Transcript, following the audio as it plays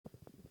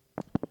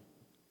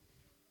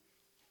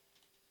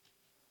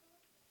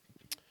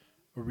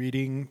A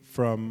reading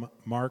from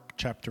Mark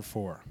chapter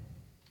 4.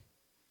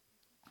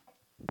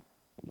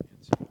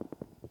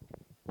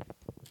 All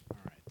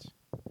right.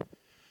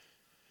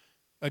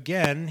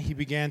 Again, he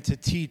began to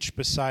teach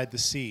beside the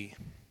sea.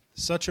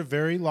 Such a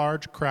very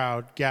large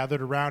crowd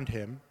gathered around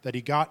him that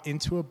he got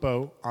into a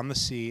boat on the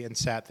sea and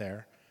sat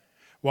there,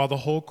 while the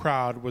whole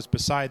crowd was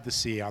beside the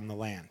sea on the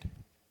land.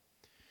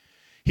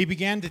 He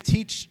began to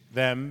teach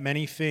them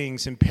many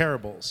things in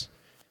parables,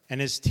 and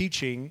in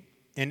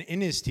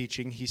his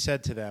teaching he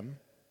said to them,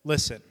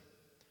 "Listen,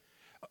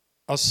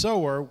 a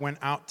sower went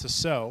out to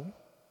sow,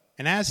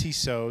 and as he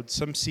sowed,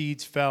 some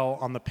seeds fell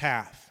on the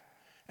path,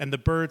 and the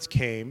birds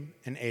came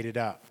and ate it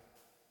up.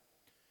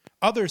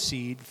 Other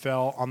seed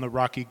fell on the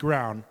rocky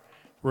ground,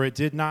 where it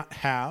did not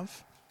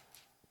have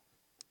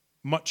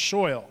much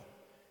soil,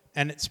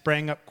 and it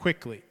sprang up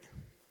quickly,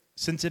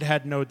 since it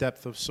had no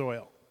depth of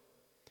soil.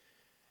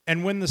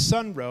 And when the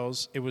sun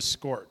rose, it was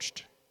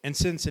scorched, and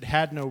since it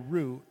had no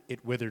root,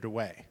 it withered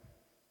away.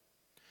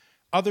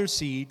 Other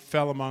seed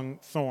fell among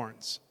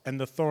thorns, and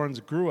the thorns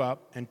grew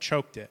up and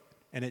choked it,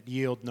 and it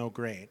yielded no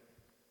grain.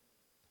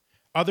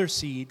 Other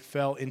seed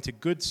fell into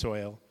good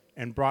soil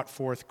and brought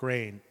forth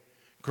grain,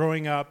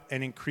 growing up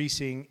and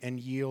increasing and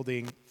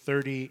yielding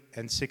 30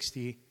 and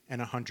 60 and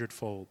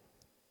 100-fold.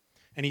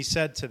 And he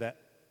said,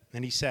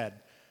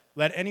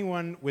 "Let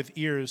anyone with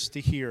ears to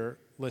hear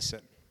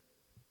listen."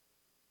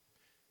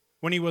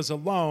 When he was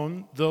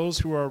alone, those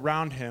who were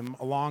around him,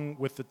 along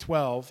with the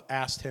 12,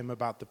 asked him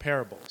about the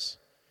parables.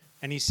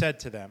 And he said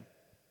to them,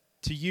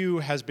 "To you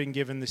has been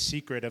given the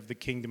secret of the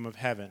kingdom of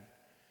heaven,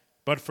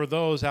 but for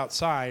those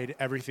outside,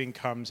 everything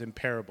comes in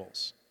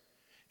parables,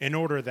 in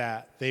order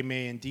that they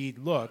may indeed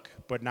look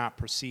but not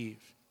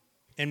perceive,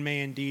 and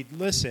may indeed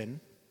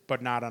listen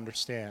but not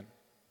understand,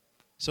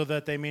 so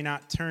that they may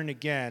not turn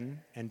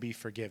again and be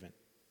forgiven."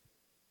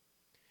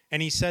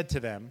 And he said to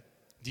them,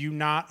 "Do you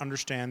not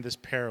understand this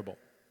parable?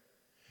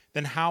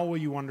 Then how will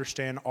you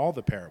understand all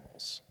the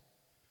parables?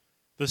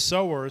 The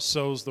sower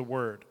sows the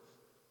word.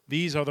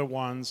 These are the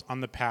ones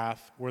on the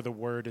path where the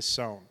word is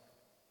sown.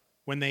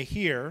 When they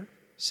hear,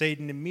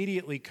 Satan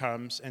immediately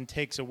comes and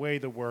takes away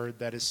the word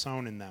that is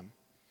sown in them.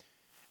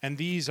 And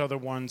these are the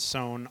ones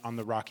sown on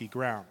the rocky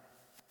ground.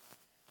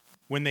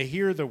 When they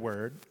hear the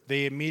word,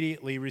 they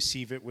immediately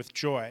receive it with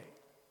joy,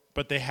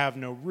 but they have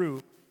no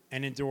root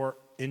and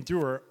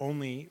endure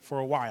only for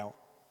a while.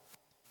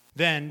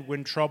 Then,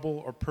 when trouble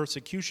or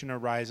persecution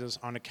arises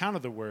on account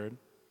of the word,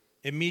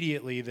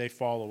 immediately they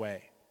fall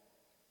away.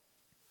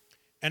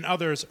 And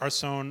others are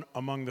sown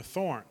among the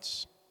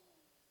thorns.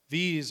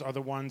 These are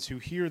the ones who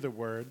hear the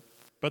word,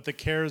 but the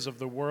cares of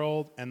the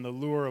world and the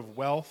lure of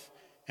wealth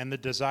and the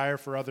desire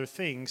for other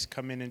things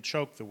come in and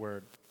choke the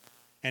word,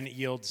 and it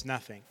yields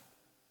nothing.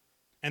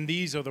 And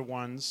these are the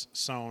ones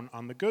sown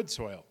on the good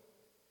soil.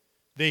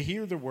 They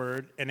hear the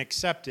word and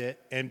accept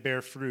it and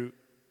bear fruit,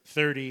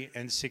 30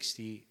 and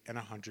 60 and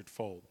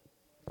 100-fold.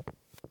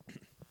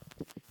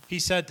 He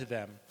said to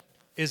them,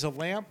 "Is a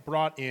lamp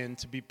brought in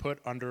to be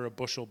put under a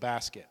bushel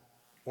basket,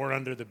 or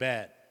under the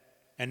bed,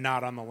 and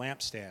not on the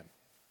lampstand?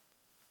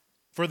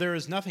 For there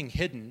is nothing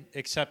hidden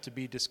except to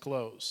be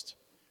disclosed,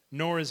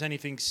 nor is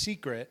anything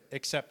secret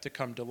except to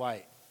come to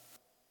light.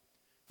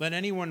 Let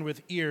anyone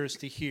with ears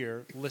to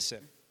hear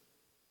listen."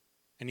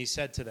 And he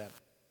said to them,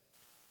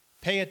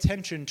 "Pay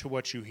attention to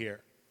what you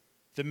hear.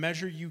 The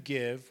measure you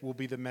give will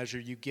be the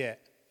measure you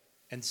get,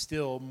 and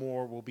still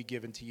more will be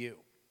given to you.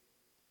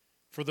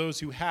 For those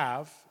who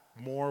have,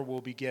 more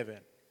will be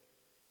given,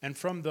 and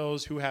from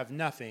those who have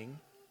nothing,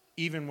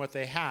 even what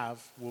they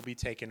have will be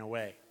taken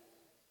away."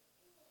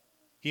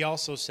 He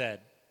also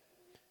said,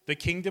 "The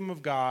kingdom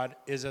of God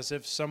is as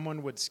if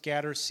someone would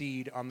scatter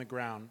seed on the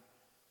ground,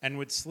 and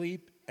would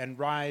sleep and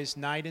rise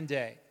night and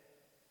day,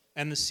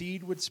 and the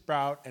seed would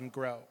sprout and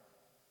grow.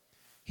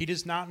 He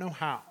does not know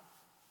how.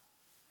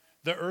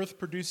 The earth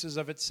produces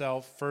of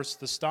itself first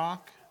the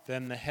stalk,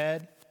 then the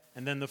head,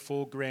 and then the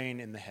full grain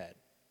in the head.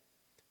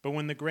 But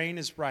when the grain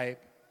is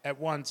ripe, at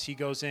once he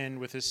goes in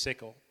with his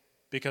sickle,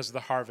 because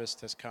the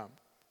harvest has come."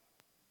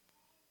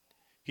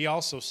 He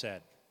also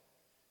said,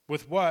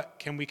 "With what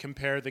can we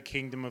compare the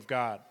kingdom of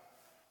God?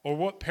 Or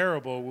what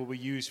parable will we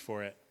use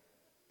for it?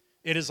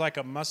 It is like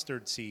a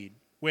mustard seed,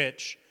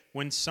 which,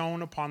 when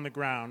sown upon the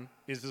ground,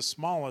 is the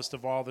smallest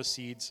of all the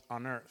seeds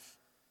on earth.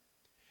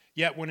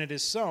 Yet when it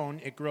is sown,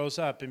 it grows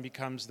up and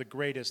becomes the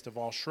greatest of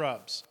all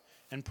shrubs,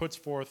 and puts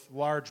forth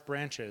large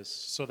branches,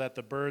 so that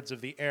the birds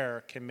of the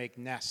air can make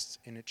nests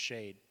in its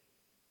shade."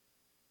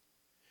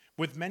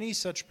 With many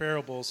such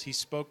parables he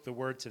spoke the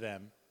word to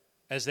them,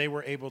 as they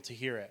were able to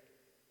hear it.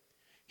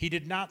 He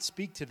did not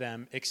speak to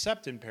them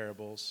except in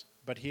parables,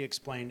 but he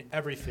explained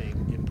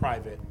everything in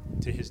private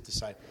to his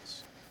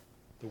disciples.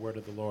 The word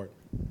of the Lord.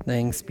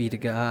 Thanks be to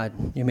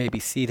God. You may be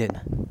seated.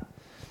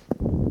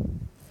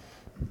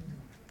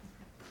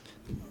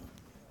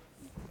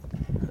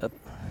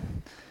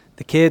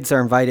 The kids are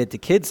invited to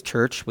Kids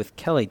Church with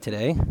Kelly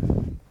today.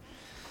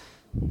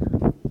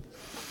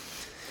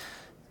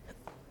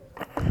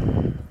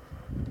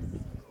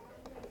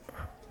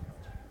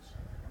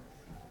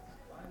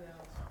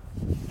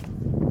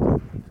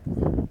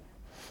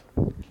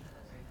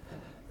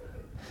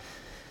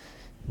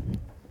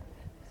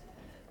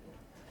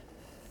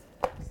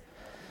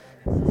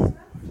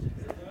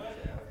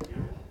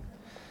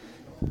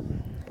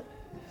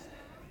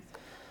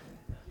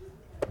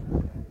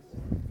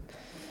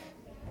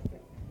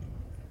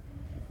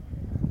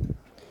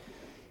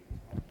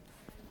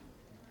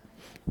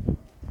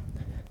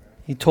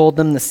 He told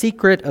them, "The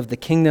secret of the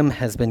kingdom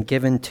has been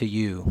given to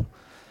you,"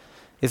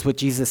 is what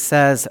Jesus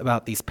says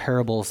about these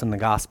parables in the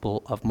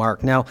Gospel of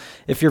Mark. Now,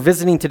 if you're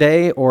visiting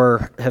today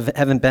or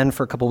haven't been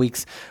for a couple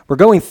weeks, we're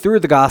going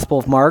through the Gospel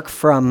of Mark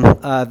from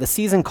the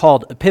season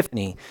called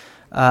Epiphany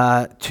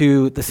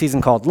to the season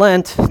called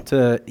Lent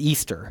to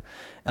Easter.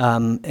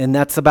 And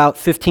that's about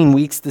 15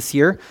 weeks this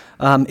year.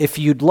 If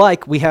you'd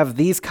like, we have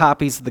these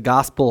copies of the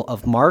Gospel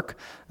of Mark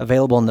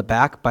available in the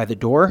back by the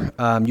door.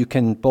 You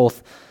can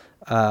both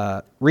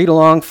read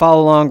along,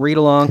 follow along, read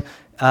along.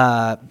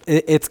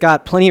 It's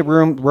got plenty of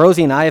room.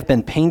 Rosie and I have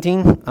been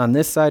painting on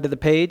this side of the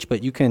page,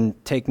 but you can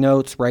take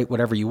notes, write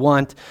whatever you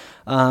want.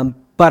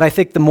 But I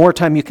think the more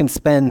time you can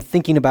spend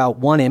thinking about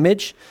one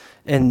image,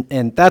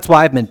 and that's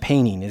why I've been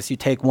painting, is you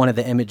take one of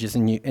the images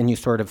and you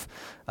sort of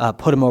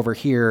put them over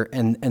here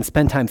and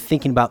spend time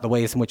thinking about the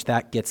ways in which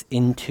that gets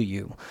into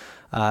you.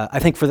 I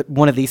think for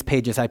one of these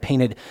pages I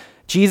painted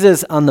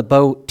Jesus on the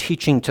boat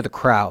teaching to the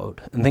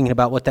crowd and thinking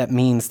about what that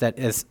means, that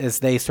as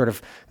they sort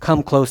of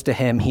come close to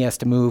him, he has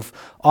to move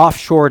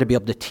offshore to be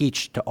able to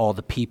teach to all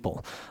the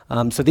people.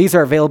 So these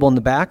are available in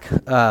the back.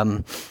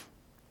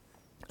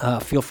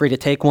 Feel free to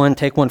take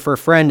one for a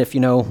friend if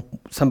you know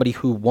somebody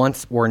who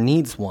wants or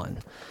needs one.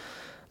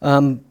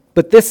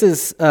 But this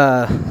is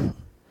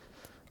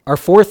our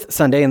fourth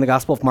Sunday in the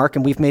Gospel of Mark,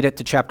 and we've made it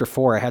to chapter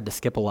 4. I had to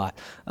skip a lot.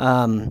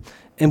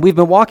 And we've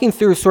been walking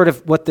through sort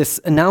of what this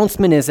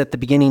announcement is at the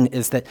beginning,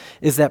 is that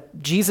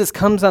Jesus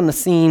comes on the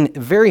scene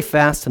very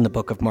fast in the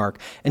book of Mark,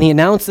 and he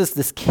announces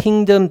this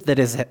kingdom that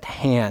is at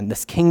hand,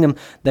 this kingdom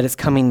that is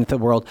coming into the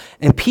world.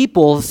 And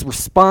people's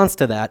response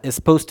to that is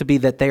supposed to be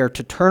that they are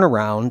to turn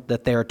around,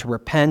 that they are to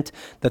repent,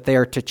 that they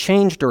are to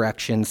change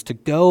directions, to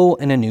go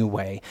in a new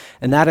way.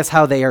 And that is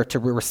how they are to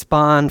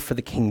respond for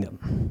the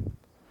kingdom.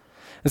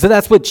 And so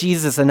that's what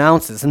Jesus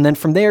announces. And then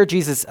from there,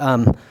 Jesus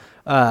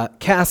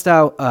cast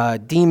out a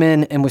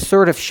demon and was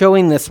sort of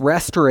showing this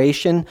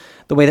restoration,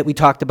 the way that we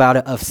talked about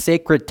it, of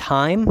sacred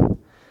time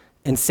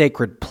and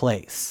sacred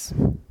place.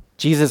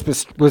 Jesus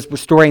was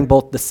restoring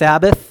both the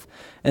Sabbath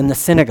and the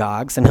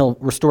synagogues, and he'll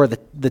restore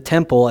the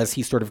temple as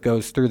he sort of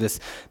goes through this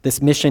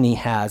mission he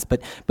has.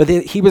 But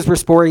he was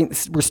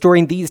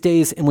restoring these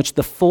days in which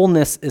the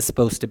fullness is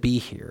supposed to be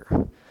here.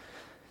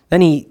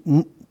 Then he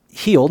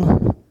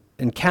healed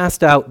and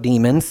cast out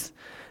demons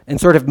and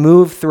sort of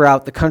moved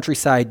throughout the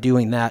countryside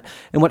doing that.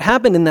 And what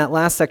happened in that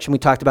last section we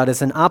talked about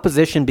is an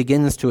opposition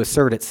begins to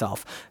assert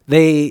itself.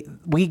 We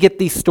get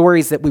these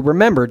stories that we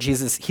remember.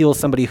 Jesus heals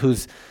somebody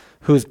who's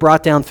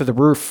brought down through the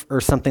roof or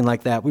something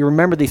like that. We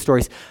remember these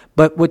stories.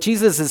 But what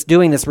Jesus is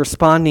doing is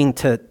responding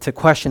to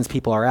questions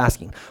people are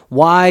asking.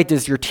 Why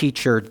does your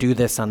teacher do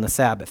this on the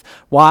Sabbath?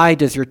 Why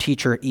does your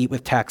teacher eat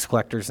with tax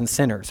collectors and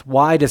sinners?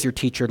 Why does your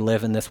teacher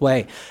live in this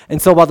way?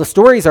 And so while the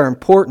stories are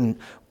important,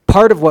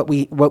 part of what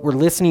we're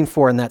listening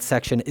for in that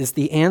section is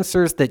the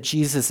answers that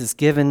Jesus has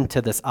given to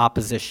this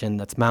opposition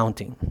that's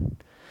mounting.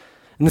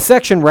 In the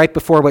section right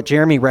before what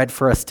Jeremy read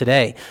for us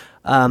today,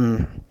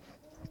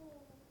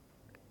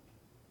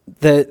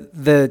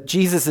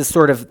 Jesus is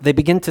sort of, they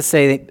begin to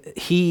say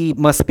he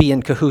must be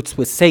in cahoots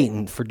with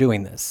Satan for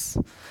doing this.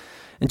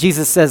 And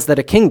Jesus says that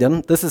a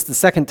kingdom, this is the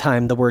second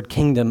time the word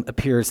kingdom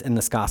appears in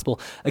this gospel,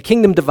 a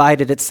kingdom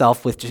divided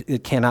itself, which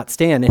it cannot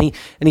stand. And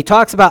he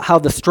talks about how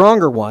the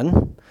stronger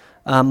one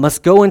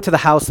must go into the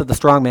house of the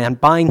strong man,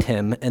 bind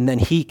him, and then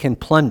he can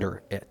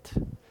plunder it.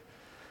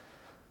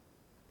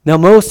 Now,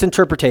 most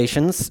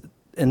interpretations,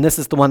 and this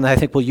is the one that I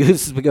think we'll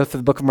use as we go through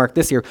the book of Mark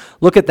this year,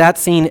 look at that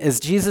scene as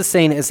Jesus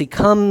saying, as he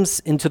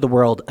comes into the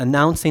world,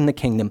 announcing the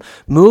kingdom,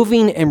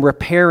 moving and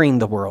repairing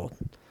the world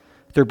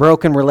through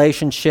broken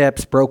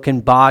relationships,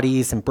 broken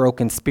bodies, and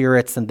broken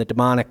spirits, and the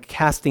demonic,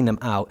 casting them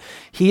out.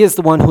 He is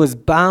the one who has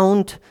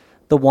bound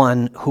the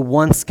one who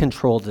once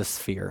controlled this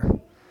sphere,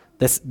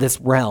 this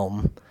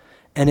realm,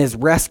 and is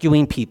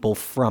rescuing people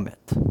from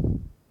it.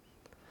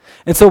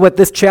 And so what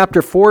this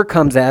chapter 4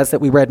 comes as, that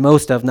we read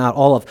most of, not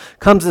all of,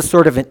 comes as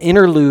sort of an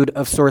interlude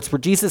of sorts where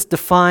Jesus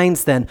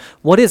defines then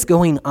what is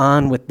going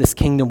on with this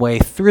kingdom way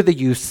through the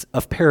use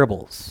of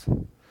parables.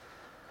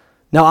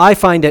 Now, I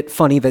find it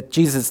funny that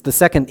Jesus, the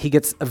second he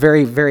gets a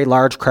very, very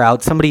large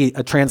crowd, somebody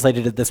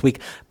translated it this week,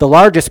 the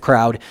largest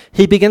crowd,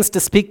 he begins to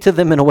speak to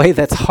them in a way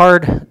that's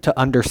hard to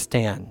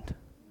understand.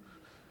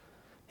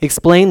 He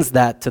explains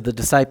that to the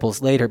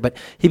disciples later, but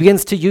he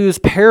begins to use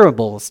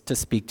parables to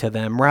speak to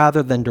them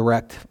rather than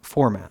direct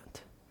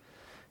format.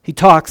 He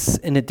talks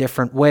in a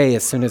different way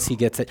as soon as he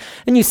gets it.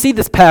 And you see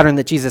this pattern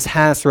that Jesus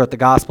has throughout the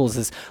Gospels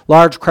is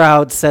large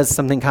crowd says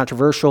something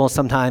controversial,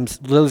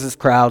 sometimes loses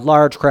crowd,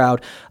 large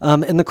crowd.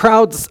 And the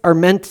crowds are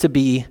meant to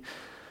be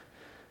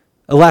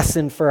a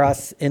lesson for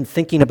us in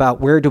thinking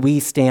about where do we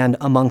stand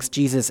amongst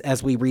Jesus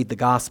as we read the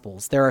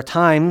Gospels. There are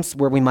times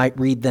where we might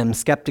read them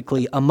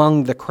skeptically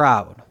among the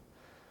crowd.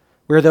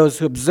 We're those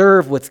who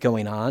observe what's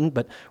going on,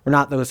 but we're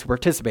not those who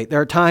participate. There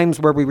are times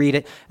where we read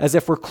it as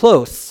if we're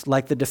close,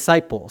 like the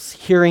disciples,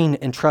 hearing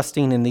and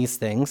trusting in these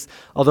things,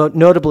 although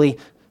notably,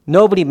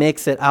 nobody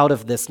makes it out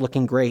of this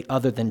looking great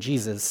other than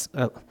Jesus.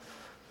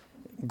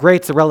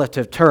 Great's a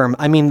relative term.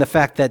 I mean the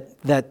fact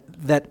that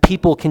that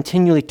people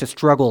continually to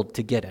struggle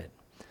to get it.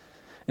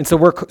 And so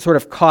we're sort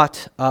of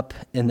caught up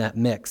in that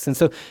mix. And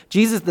so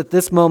Jesus at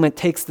this moment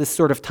takes this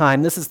sort of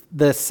time. This is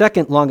the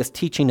second longest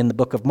teaching in the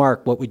book of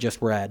Mark, what we just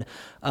read,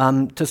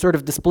 to sort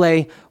of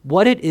display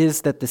what it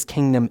is that this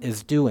kingdom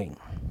is doing.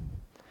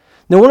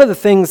 Now, one of the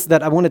things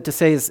that I wanted to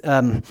say is,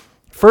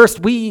 first,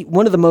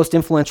 one of the most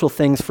influential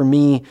things for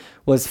me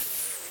was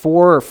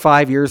 4 or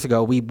 5 years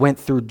ago, we went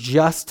through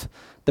just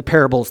the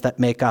parables that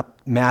make up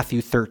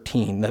Matthew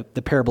 13,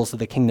 the parables of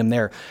the kingdom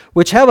there,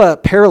 which have a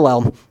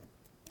parallel.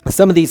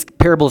 Some of these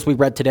parables we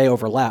read today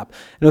overlap.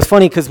 And it was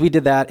funny because we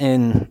did that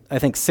in, I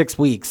think, 6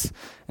 weeks.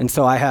 And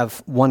so I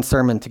have one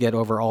sermon to get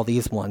over all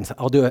these ones.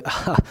 I'll do it.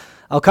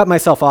 I'll cut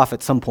myself off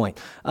at some point.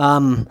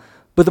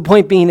 But the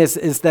point being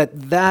is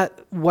that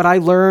what I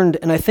learned,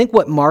 and I think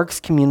what Mark's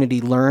community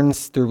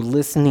learns through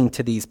listening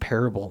to these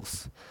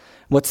parables,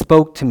 what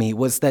spoke to me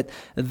was that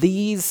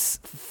these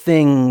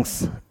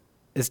things,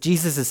 as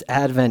Jesus'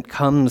 advent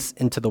comes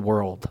into the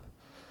world,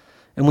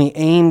 and we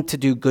aim to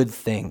do good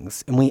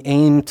things, and we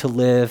aim to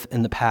live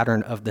in the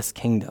pattern of this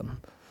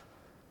kingdom,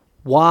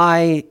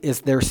 why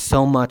is there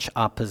so much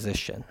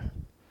opposition?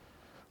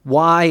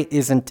 Why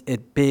isn't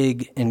it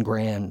big and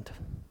grand?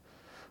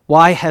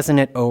 Why hasn't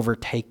it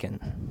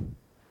overtaken?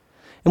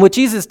 And what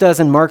Jesus does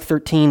in Mark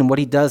 13, and what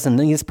he does in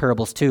these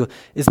parables too,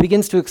 is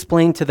begins to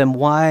explain to them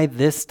why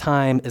this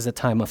time is a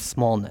time of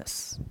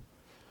smallness,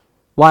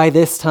 why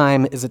this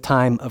time is a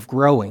time of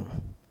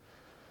growing.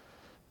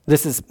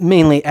 This is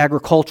mainly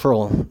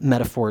agricultural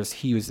metaphors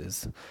he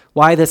uses.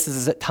 Why this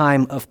is a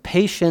time of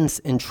patience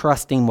and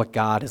trusting what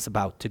God is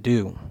about to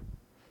do.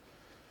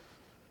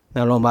 I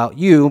don't know about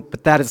you,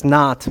 but that is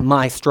not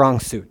my strong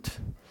suit.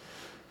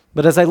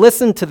 But as I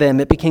listened to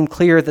them, it became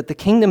clear that the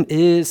kingdom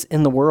is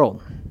in the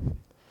world.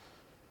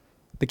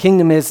 The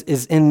kingdom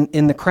is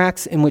in the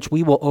cracks in which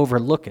we will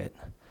overlook it.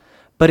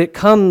 But it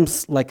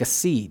comes like a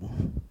seed.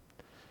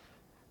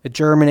 It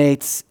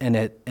germinates, and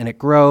it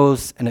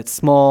grows, and it's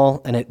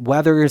small, and it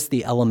weathers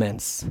the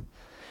elements.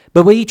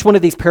 But what each one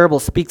of these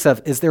parables speaks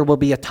of is there will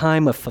be a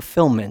time of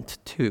fulfillment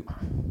too,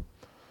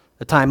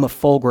 a time of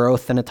full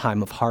growth and a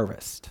time of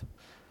harvest.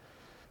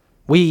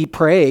 We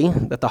pray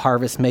that the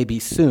harvest may be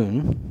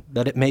soon,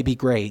 that it may be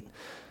great.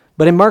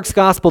 But in Mark's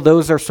gospel,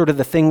 those are sort of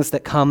the things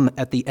that come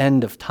at the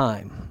end of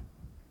time.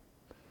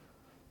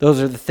 Those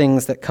are the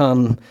things that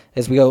come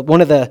as we go.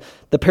 One of the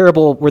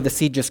parable where the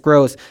seed just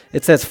grows,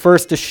 it says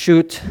first a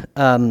shoot,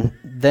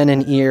 then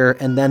an ear,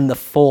 and then the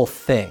full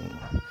thing.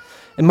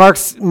 And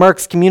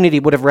Mark's community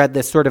would have read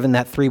this sort of in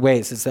that 3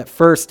 ways. Is that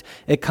first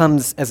it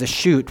comes as a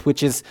shoot,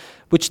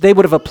 which they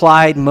would have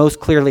applied most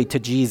clearly to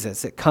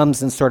Jesus. It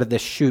comes in sort of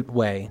this shoot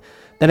way.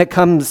 Then it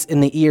comes in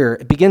the ear.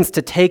 It begins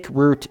to take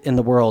root in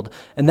the world.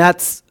 And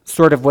that's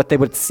sort of what they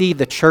would see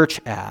the church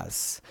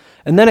as.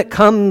 And then it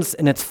comes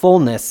in its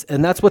fullness,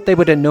 and that's what they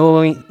would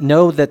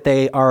know that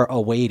they are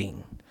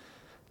awaiting.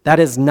 That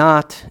is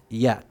not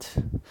yet.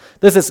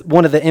 This is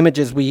one of the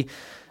images we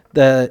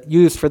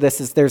use for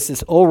this is there's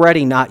this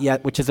already not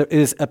yet, which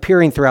is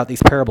appearing throughout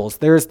these parables.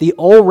 There's the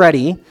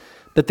already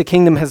that the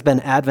kingdom has been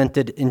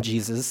advented in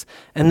Jesus,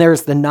 and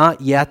there's the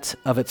not yet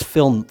of its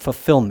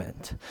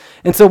fulfillment.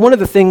 And so one of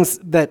the things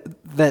that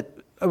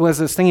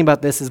as I was thinking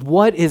about this is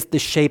what is the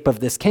shape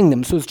of this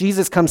kingdom? So as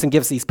Jesus comes and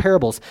gives these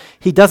parables,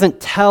 he doesn't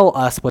tell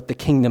us what the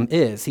kingdom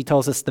is. He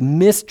tells us the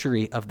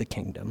mystery of the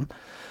kingdom.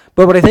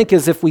 But what I think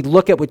is if we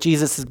look at what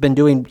Jesus has been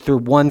doing through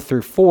 1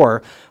 through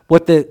 4,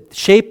 what the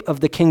shape of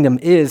the kingdom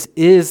is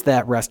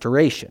that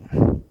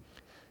restoration.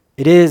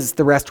 It is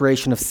the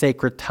restoration of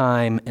sacred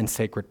time and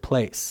sacred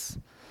place.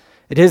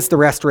 It is the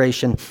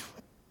restoration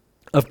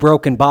of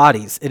broken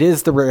bodies. It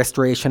is the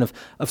restoration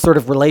of sort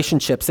of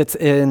relationships. It's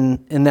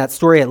in that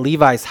story at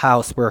Levi's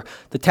house where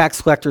the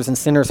tax collectors and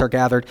sinners are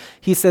gathered.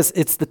 He says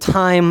it's the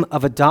time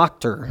of a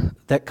doctor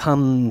that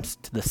comes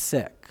to the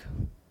sick.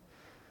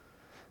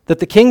 That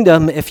the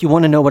kingdom, if you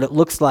want to know what it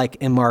looks like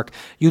in Mark,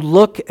 you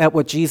look at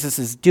what Jesus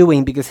is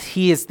doing because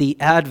he is the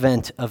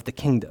advent of the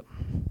kingdom.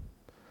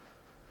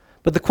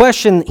 But the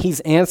question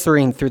he's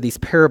answering through these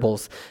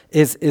parables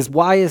is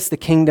why is the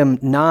kingdom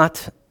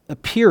not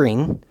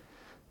appearing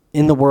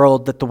in the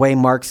world that the way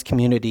Mark's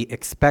community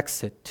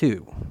expects it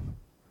to?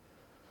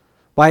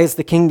 Why is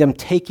the kingdom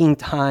taking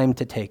time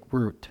to take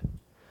root?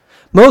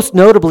 Most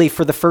notably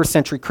for the first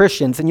century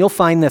Christians, and you'll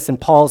find this in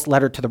Paul's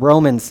letter to the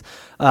Romans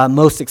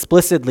most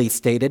explicitly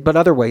stated, but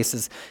other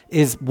ways,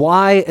 is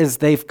why, as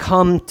they've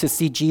come to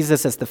see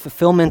Jesus as the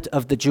fulfillment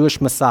of the Jewish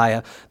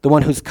Messiah, the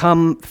one who's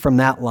come from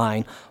that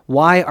line,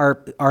 why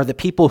are the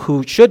people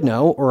who should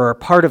know or are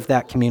part of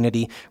that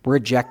community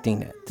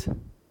rejecting it?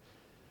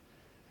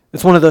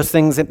 It's one of those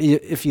things that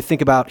if you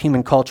think about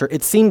human culture,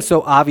 it seems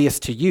so obvious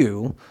to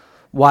you,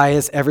 why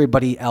is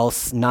everybody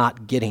else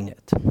not getting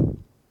it?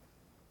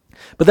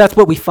 But that's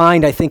what we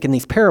find, I think, in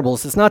these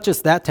parables. It's not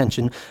just that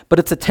tension, but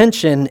it's a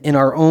tension in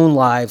our own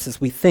lives as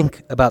we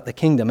think about the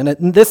kingdom.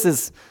 And this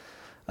is,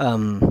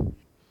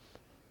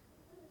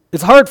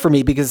 it's hard for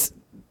me because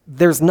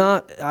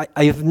I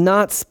have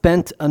not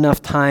spent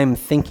enough time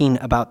thinking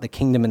about the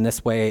kingdom in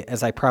this way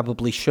as I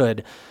probably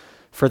should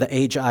for the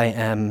age I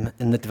am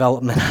and the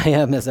development I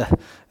am as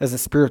a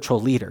spiritual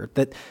leader.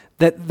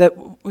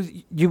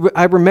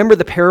 I remember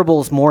the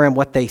parables more in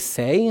what they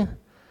say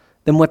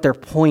than what they're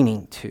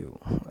pointing to.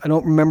 I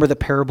don't remember the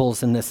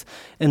parables in this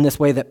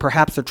way that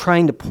perhaps they're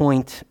trying to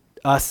point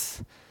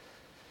us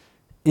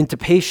into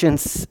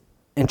patience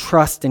and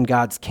trust in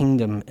God's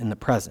kingdom in the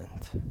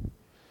present.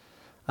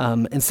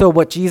 And so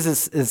what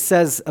Jesus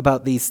says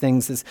about these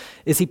things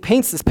is he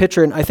paints this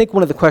picture, and I think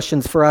one of the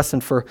questions for us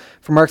and for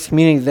Mark's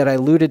community that I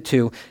alluded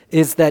to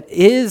is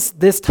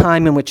this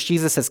time in which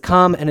Jesus has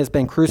come and has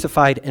been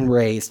crucified and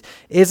raised,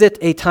 is it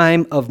a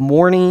time of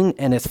mourning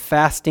and is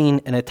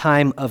fasting and a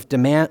time of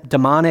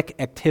demonic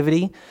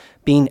activity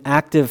being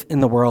active in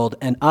the world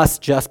and us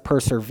just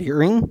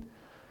persevering?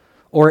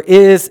 Or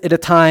is it a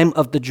time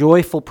of the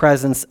joyful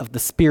presence of the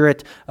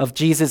Spirit of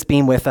Jesus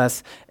being with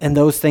us and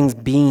those things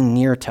being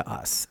near to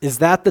us? Is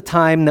that the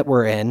time that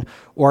we're in,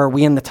 or are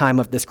we in the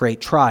time of this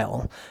great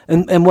trial?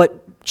 And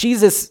what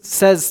Jesus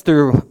says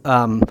through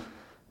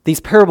these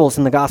parables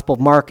in the Gospel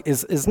of Mark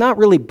is not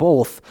really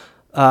both,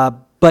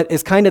 but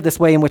is kind of this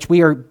way in which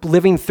we are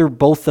living through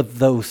both of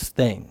those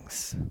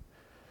things.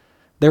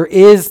 There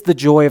is the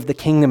joy of the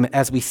kingdom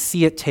as we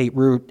see it take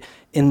root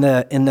in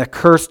the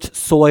cursed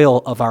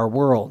soil of our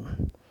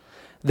world.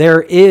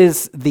 There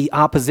is the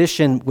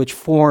opposition which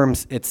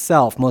forms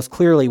itself. Most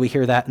clearly, we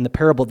hear that in the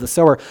parable of the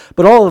sower.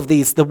 But all of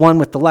these, the one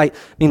with the light,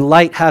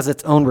 light has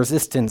its own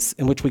resistance,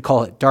 in which we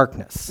call it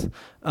darkness.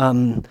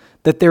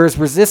 That there is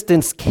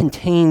resistance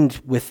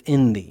contained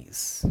within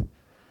these.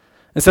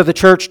 And so the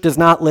church does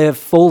not live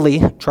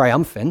fully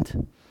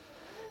triumphant,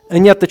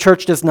 and yet the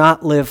church does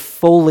not live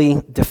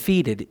fully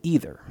defeated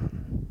either.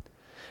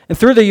 And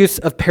through the use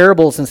of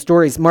parables and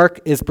stories, Mark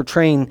is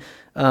portraying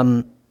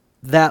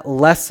that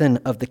lesson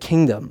of the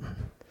kingdom.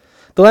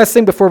 The last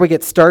thing before we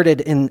get started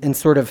in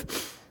sort of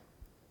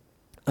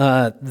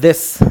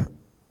this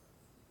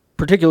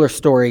particular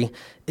story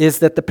is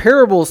that the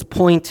parables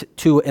point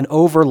to an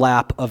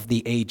overlap of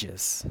the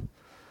ages.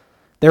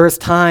 There is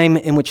time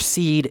in which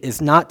seed is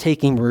not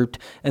taking root,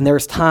 and there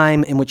is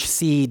time in which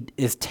seed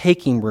is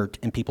taking root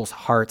in people's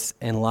hearts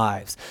and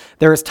lives.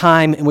 There is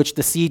time in which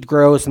the seed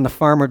grows and the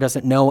farmer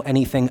doesn't know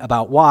anything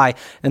about why,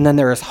 and then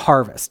there is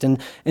harvest. And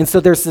so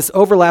there's this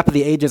overlap of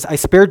the ages. I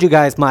spared you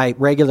guys my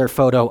regular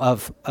photo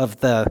of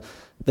the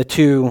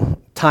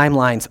two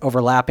timelines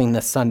overlapping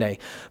this Sunday,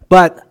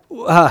 but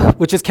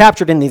which is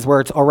captured in these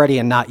words already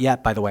and not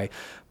yet, by the way.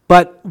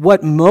 But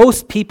what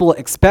most people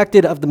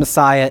expected of the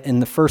Messiah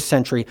in the first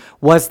century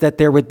was that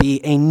there would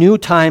be a new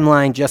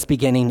timeline just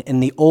beginning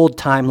and the old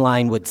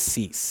timeline would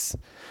cease.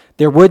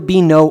 There would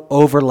be no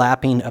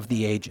overlapping of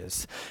the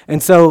ages.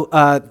 And so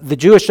the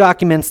Jewish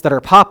documents that are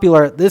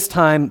popular at this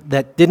time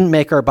that didn't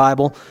make our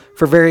Bible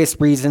for various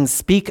reasons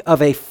speak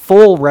of a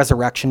full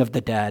resurrection of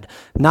the dead,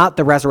 not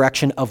the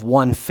resurrection of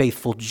one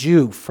faithful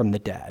Jew from the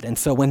dead. And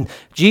so when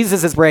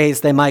Jesus is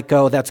raised, they might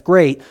go, that's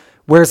great.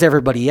 Where's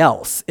everybody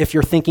else? If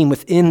you're thinking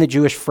within the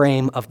Jewish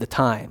frame of the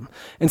time.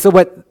 And so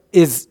what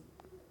is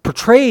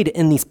portrayed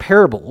in these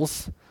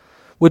parables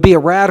would be a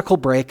radical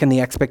break in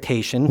the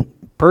expectation,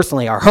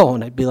 personally our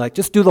own. I'd be like,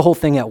 just do the whole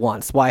thing at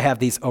once. Why have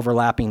these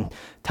overlapping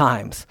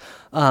times?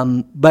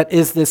 But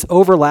is this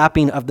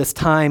overlapping of this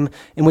time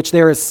in which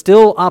there is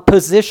still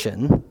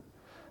opposition,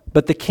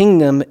 but the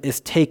kingdom is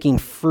taking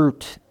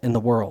fruit in the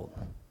world,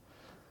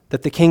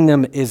 that the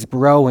kingdom is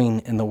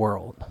growing in the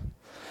world.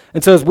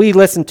 And so as we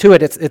listen to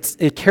it, it's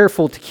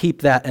careful to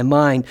keep that in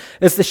mind.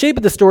 As the shape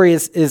of the story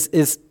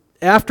is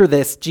after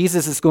this,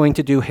 Jesus is going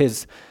to do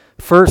his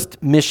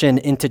first mission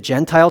into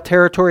Gentile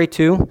territory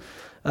too.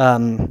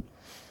 And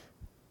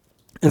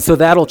so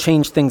that'll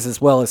change things as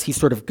well as he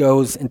sort of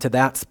goes into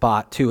that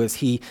spot too. As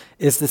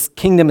this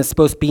kingdom is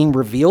supposed to be being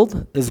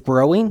revealed, is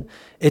growing,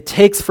 it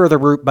takes further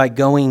root by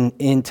going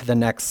into the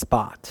next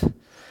spot.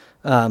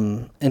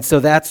 And so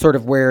that's sort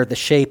of where the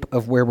shape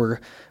of where we're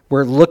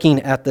looking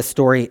at the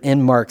story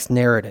in Mark's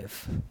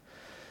narrative.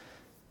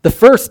 The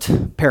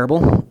first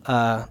parable,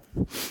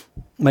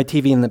 my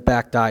TV in the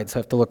back died, so I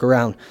have to look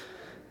around,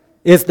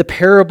 is the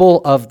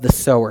parable of the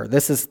sower.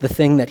 This is the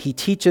thing that he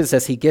teaches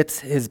as he gets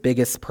his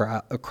biggest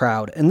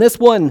crowd. And this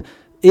one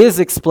is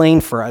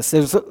explained for us.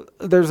 There's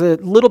a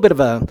little bit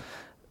of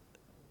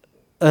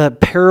a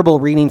parable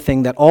reading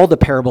thing that all the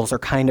parables are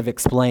kind of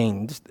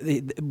explained.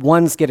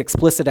 Ones get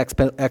explicit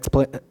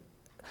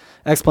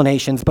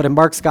explanations, but in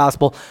Mark's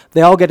gospel,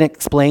 they all get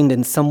explained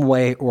in some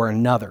way or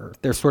another.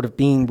 They're sort of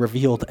being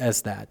revealed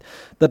as that.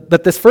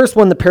 But this first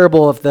one, the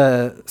parable of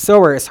the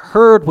sower, is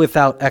heard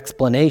without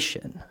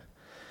explanation.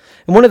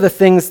 And one of the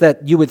things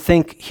that you would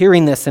think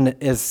hearing this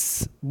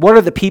is, what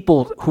are the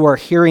people who are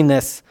hearing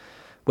this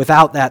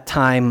without that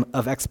time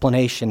of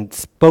explanation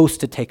supposed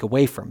to take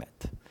away from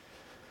it?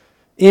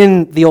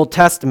 In the Old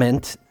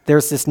Testament,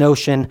 there's this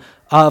notion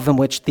of in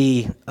which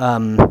the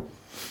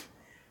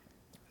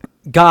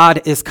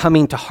God is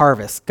coming to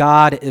harvest.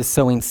 God is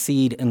sowing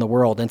seed in the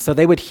world. And so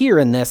they would hear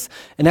in this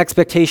an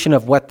expectation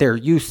of what they're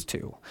used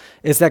to,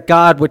 is that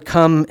God would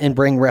come and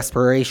bring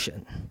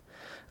respiration,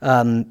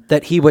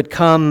 that he would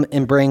come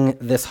and bring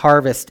this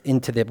harvest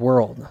into the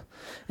world.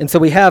 And so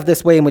we have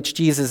this way in which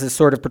Jesus is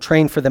sort of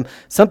portraying for them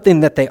something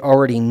that they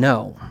already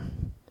know.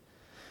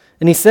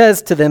 And he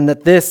says to them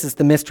that this is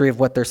the mystery of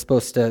what they're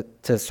supposed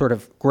to sort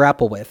of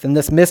grapple with. And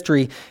this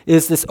mystery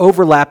is this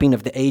overlapping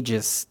of the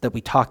ages that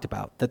we talked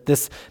about. That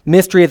this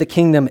mystery of the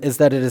kingdom is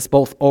that it is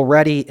both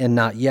already and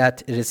not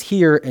yet. It is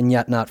here and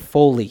yet not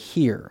fully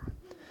here.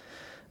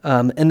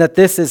 And that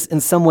this is in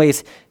some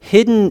ways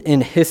hidden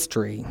in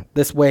history,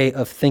 this way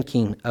of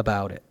thinking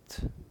about it.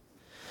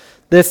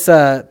 This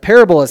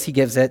parable, as he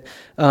gives it,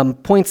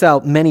 points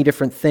out many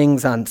different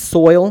things on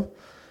soil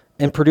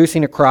and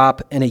producing a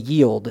crop and a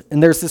yield.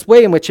 And there's this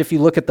way in which, if you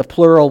look at the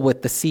plural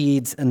with the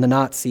seeds and the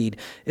not seed,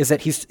 is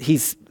that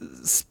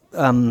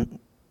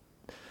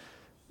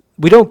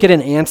we don't get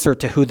an answer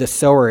to who the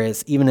sower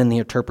is, even in the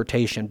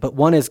interpretation, but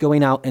one is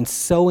going out and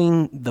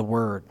sowing the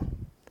word.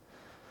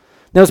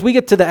 Now, as we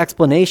get to the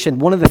explanation,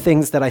 one of the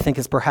things that I think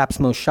is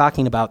perhaps most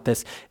shocking about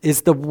this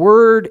is the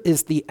word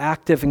is the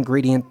active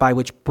ingredient by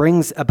which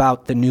brings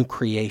about the new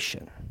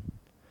creation.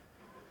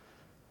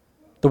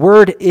 The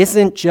word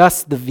isn't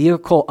just the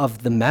vehicle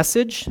of the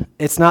message.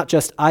 It's not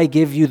just, I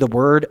give you the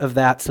word of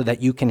that so that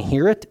you can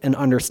hear it and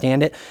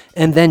understand it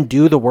and then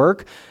do the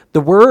work. The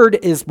word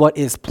is what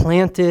is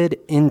planted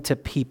into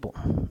people.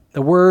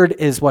 The word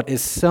is what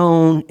is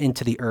sown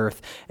into the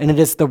earth. And it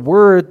is the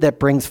word that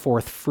brings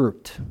forth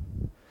fruit.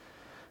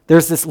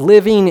 There's this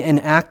living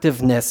and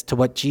activeness to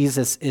what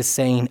Jesus is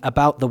saying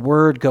about the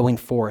word going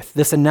forth.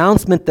 This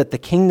announcement that the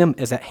kingdom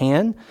is at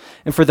hand.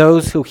 And for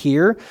those who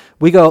hear,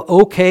 we go,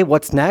 okay,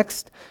 what's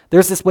next?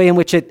 There's this way in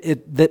which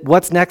that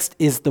what's next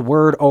is the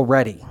word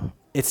already.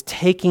 It's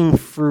taking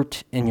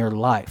fruit in your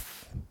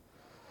life.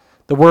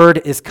 The word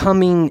is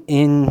coming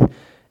in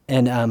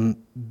and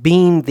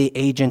being the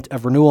agent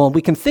of renewal. And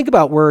we can think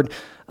about word,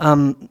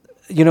 in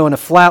a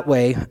flat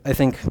way. I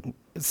think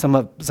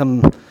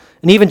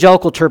an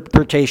evangelical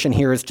interpretation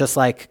here is just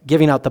like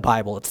giving out the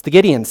Bible. It's the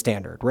Gideon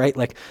standard, right?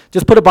 Like,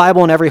 just put a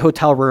Bible in every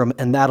hotel room,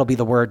 and that'll be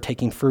the word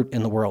taking fruit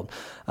in the world.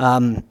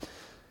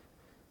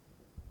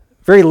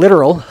 Very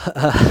literal,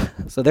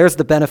 so there's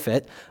the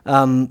benefit.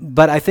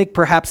 But I think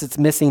perhaps it's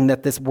missing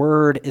that this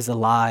word is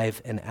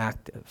alive and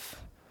active.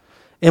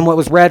 And what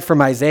was read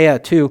from Isaiah,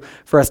 too,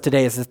 for us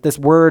today is that this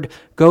word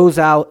goes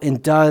out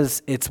and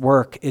does its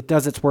work. It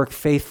does its work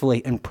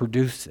faithfully and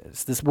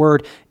produces. This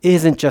word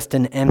isn't just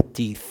an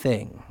empty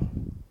thing.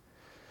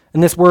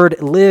 And this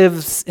word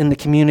lives in the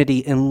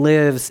community and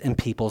lives in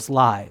people's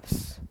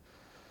lives.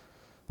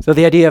 So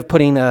the idea of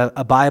putting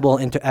a Bible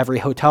into every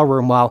hotel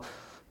room, while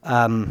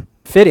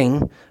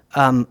fitting,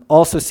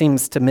 also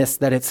seems to miss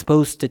that it's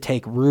supposed to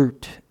take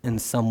root in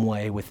some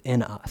way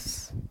within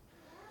us.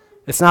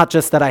 It's not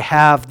just that I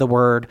have the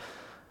word,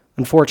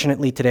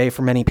 unfortunately today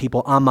for many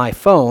people, on my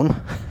phone.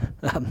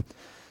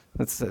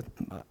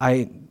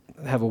 I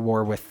have a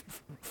war with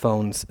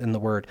phones and the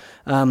word.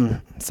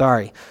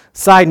 Sorry.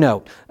 Side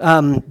note.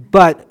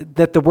 But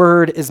that the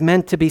word is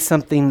meant to be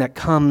something that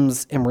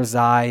comes and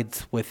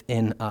resides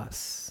within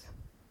us.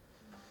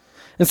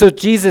 And so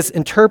Jesus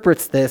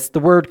interprets this. The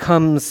word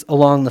comes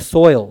along the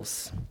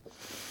soils.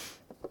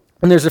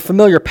 And there's a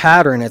familiar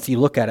pattern as you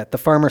look at it. The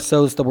farmer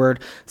sows the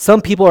word.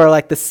 Some people are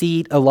like the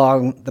seed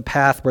along the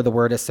path where the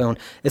word is sown.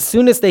 As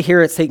soon as they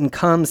hear it, Satan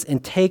comes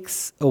and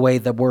takes away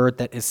the word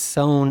that is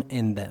sown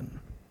in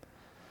them.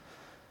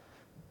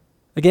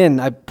 Again,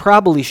 I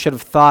probably should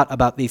have thought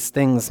about these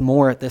things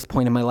more at this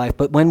point in my life,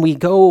 but when we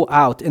go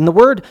out, and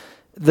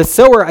the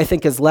sower, I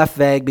think, is left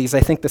vague, because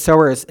I think the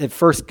sower is at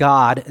first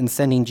God in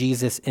sending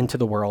Jesus into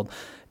the world,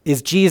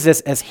 is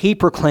Jesus as he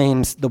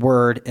proclaims the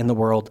word in the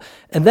world,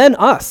 and then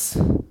us,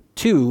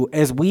 too,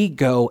 as we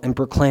go and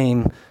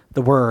proclaim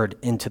the word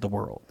into the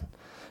world.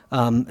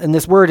 And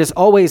this word is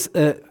always,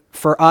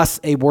 for us,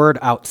 a word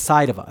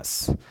outside of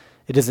us.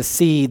 It is a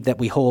seed that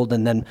we hold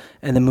and then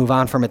move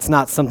on from. It's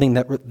not something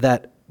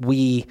that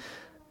we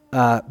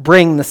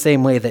bring the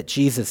same way that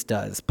Jesus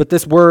does. But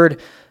this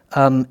word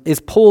is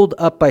pulled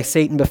up by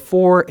Satan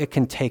before it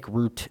can take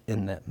root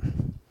in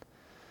them.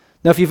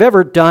 Now, if you've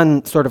ever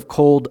done sort of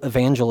cold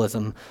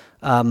evangelism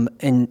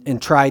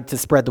and tried to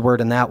spread the word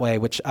in that way,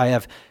 which I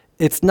have,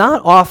 it's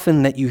not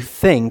often that you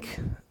think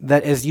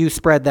that as you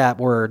spread that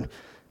word,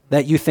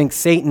 that you think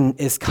Satan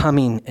is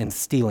coming and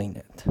stealing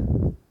it.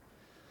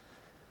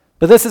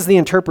 But this is the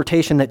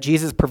interpretation that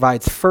Jesus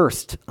provides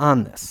first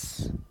on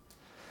this.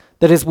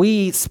 That as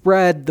we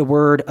spread the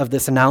word of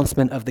this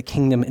announcement of the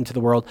kingdom into the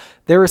world,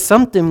 there is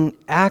something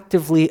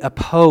actively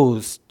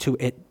opposed to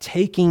it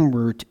taking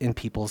root in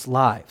people's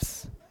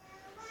lives.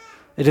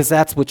 It is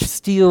that which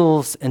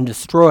steals and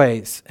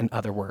destroys, in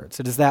other words.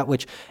 It is that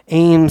which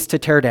aims to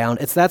tear down.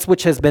 It's that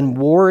which has been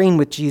warring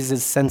with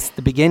Jesus since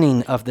the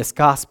beginning of this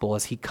gospel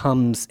as he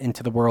comes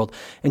into the world.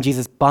 And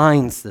Jesus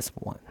binds this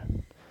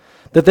one.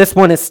 That this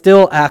one is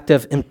still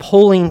active in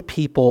pulling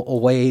people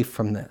away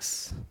from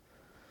this.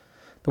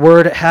 The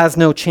word has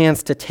no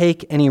chance to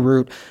take any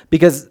root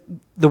because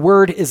the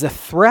word is a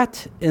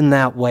threat in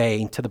that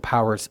way to the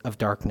powers of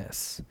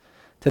darkness,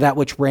 to that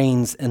which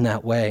reigns in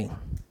that way.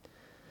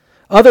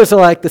 Others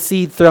are like the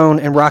seed thrown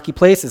in rocky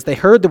places. They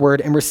heard the word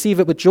and receive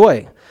it with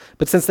joy.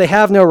 But since they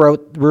have no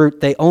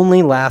root, they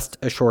only last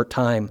a short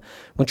time.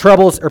 When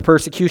troubles or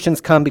persecutions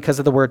come because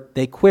of the word,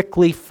 they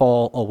quickly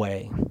fall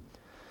away.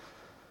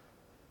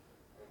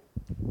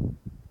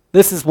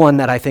 This is one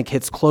that I think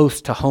hits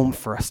close to home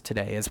for us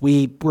today. As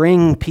we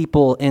bring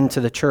people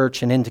into the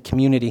church and into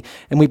community,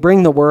 and we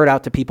bring the word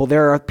out to people,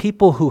 there are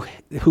people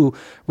who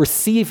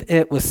receive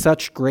it with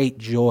such great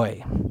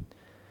joy.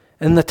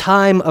 And the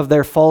time of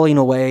their falling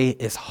away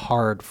is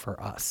hard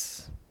for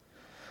us.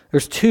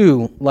 There's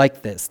two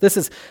like this. This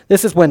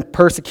is when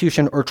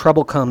persecution or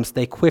trouble comes,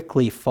 they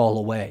quickly fall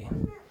away.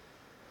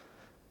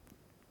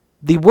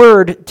 The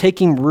word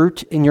taking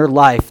root in your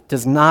life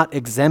does not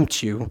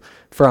exempt you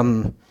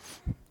from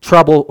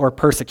trouble or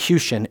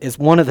persecution, is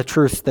one of the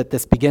truths that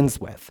this begins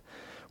with.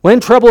 When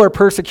trouble or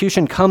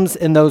persecution comes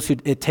in those who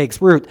it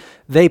takes root,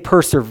 they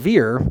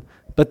persevere,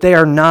 but they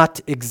are not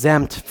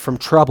exempt from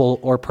trouble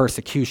or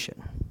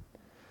persecution.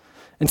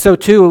 And so,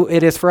 too,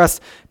 it is for us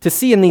to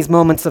see in these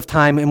moments of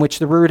time in which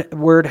the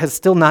word has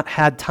still not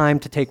had time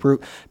to take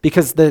root,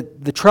 because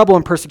the trouble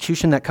and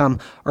persecution that come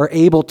are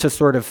able to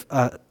sort of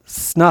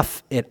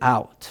snuff it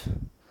out.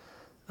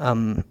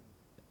 And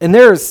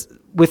there's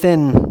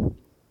within,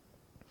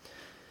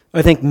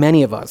 I think,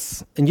 many of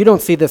us, and you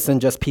don't see this in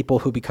just people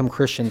who become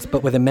Christians,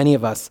 but within many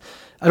of us,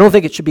 I don't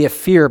think it should be a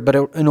fear, but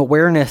an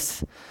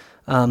awareness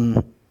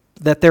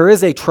that there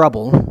is a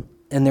trouble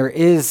and there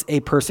is a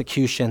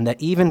persecution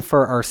that even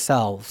for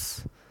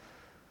ourselves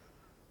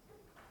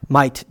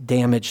might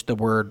damage the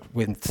word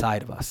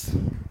inside of us.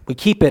 We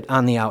keep it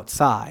on the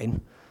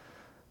outside,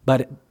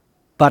 but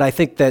I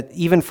think that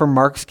even for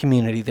Mark's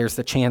community, there's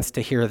the chance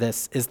to hear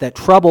this, is that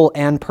trouble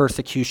and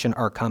persecution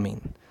are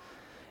coming.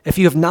 If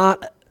you have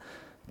not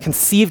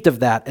conceived of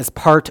that as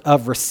part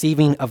of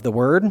receiving of the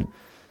word,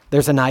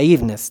 there's a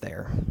naiveness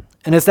there.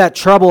 And as that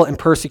trouble and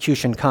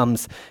persecution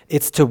comes,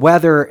 it's to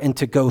weather and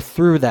to go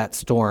through that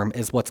storm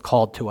is what's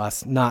called to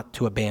us, not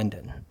to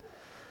abandon.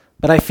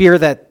 But I fear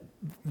that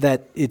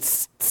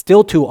it's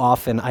still too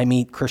often I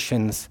meet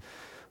Christians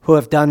who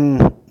have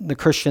done the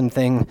Christian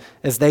thing,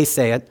 as they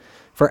say it,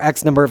 for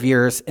X number of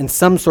years, and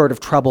some sort of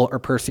trouble or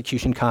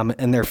persecution come,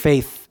 and their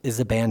faith is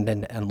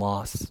abandoned and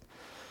lost.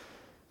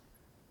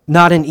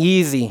 Not an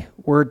easy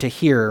word to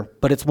hear,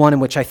 but it's one in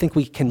which I think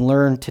we can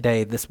learn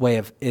today this way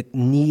of it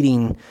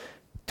needing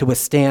to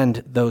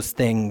withstand those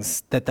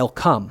things, that they'll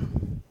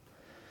come.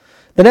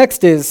 The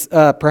next is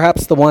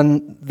perhaps the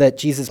one that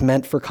Jesus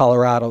meant for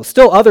Colorado.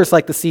 Still others,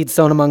 like the seed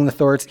sown among the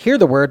thorns, hear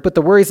the word, but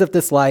the worries of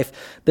this life,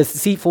 the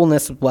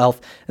deceitfulness of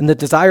wealth, and the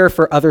desire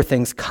for other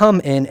things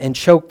come in and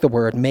choke the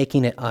word,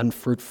 making it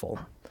unfruitful.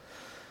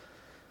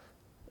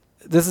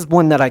 This is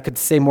one that I could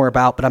say more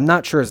about, but I'm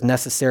not sure is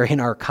necessary in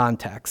our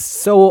context.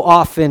 So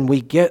often we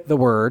get the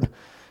word,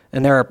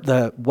 and there are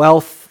the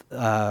wealth,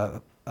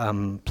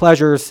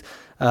 pleasures,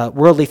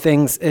 worldly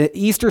things.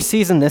 Easter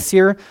season this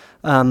year,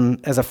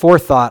 as a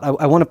forethought,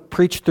 I want to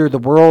preach through the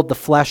world, the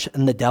flesh,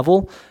 and the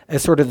devil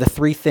as sort of the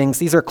three things.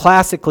 These are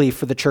classically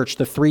for the church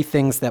the three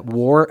things that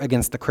war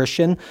against the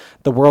Christian: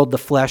 the world, the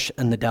flesh,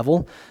 and the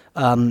devil.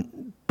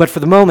 But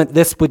for the moment,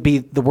 this would be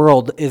the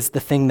world is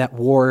the thing that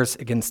wars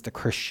against the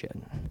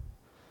Christian.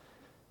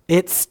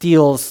 It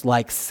steals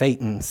like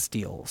Satan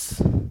steals.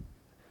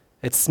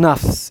 It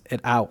snuffs it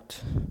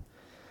out.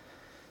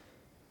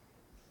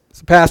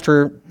 So,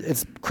 Pastor,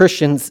 as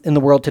Christians in the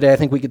world today, I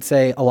think we could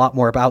say a lot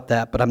more about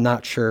that, but I'm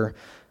not sure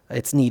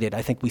it's needed.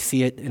 I think we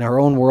see it in our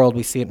own world,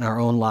 we see it in our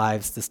own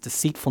lives, this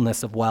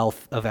deceitfulness of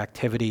wealth, of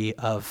activity,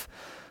 of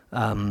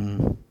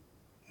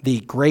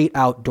the great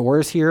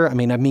outdoors here. I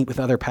mean, I meet with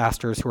other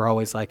pastors who are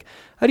always like,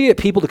 how do you get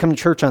people to come to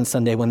church on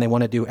Sunday when they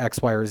want to do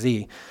X, Y, or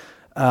Z?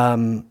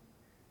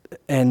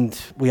 And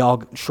we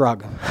all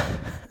shrug.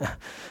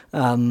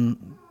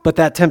 But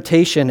that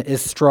temptation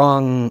is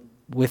strong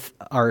with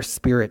our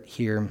spirit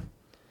here.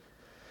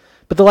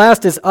 But the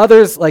last is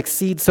others, like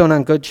seed sown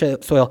on good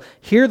soil,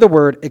 hear the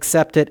word,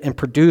 accept it, and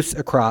produce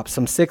a crop,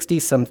 some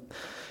 60, some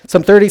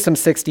 30, some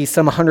 60,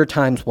 some 100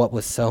 times what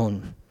was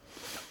sown.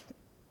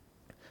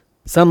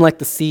 Some, like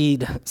the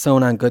seed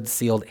sown on good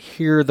soil,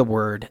 hear the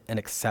word and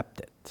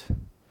accept it.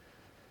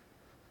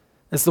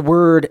 As the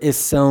word is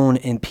sown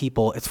in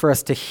people, it's for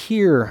us to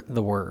hear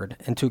the word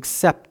and to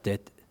accept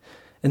it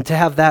and to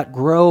have that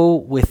grow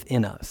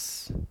within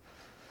us.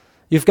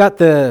 You've got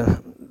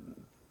the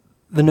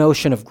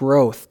notion of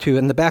growth, too.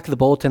 In the back of the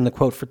bulletin, the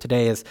quote for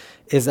today is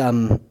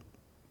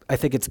I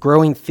think it's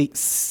growing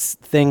things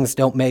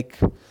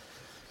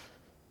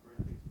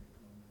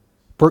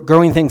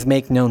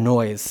make no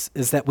noise,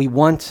 is that we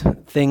want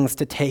things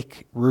to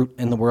take root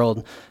in the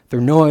world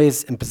through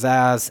noise and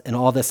pizzazz and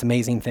all this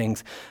amazing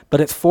things.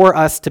 But it's for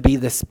us to be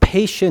this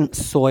patient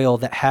soil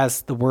that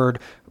has the word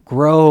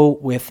grow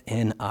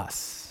within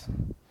us.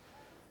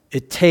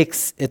 It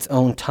takes its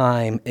own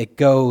time. It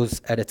goes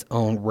at its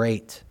own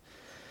rate.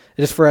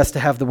 It is for us to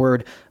have the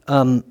word.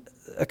 A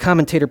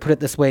commentator put it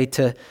this way,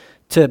 to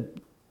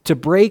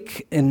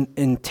break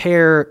and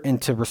tear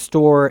and to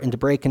restore and to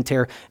break and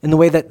tear in the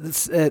way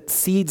that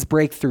seeds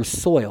break through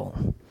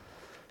soil.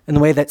 and the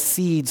way that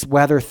seeds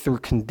weather through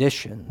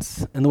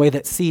conditions, and the way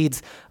that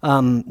seeds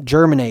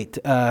germinate.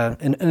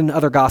 In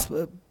other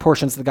gospel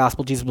portions of the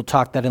gospel, Jesus will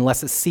talk that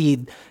unless a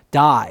seed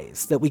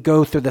dies, that we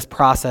go through this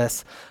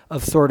process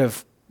of sort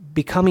of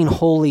becoming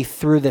holy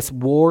through this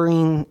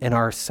warring in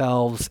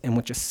ourselves in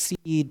which a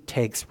seed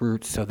takes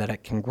root so that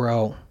it can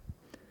grow.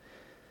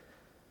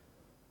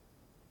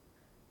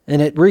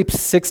 And it reaps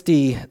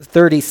 60,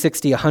 30,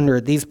 60,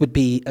 100. These would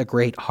be a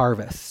great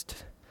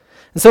harvest.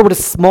 And so what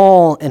is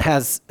small and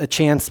has a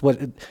chance, what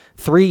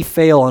 3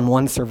 fail and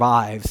 1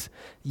 survives,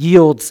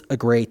 yields a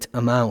great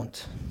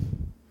amount.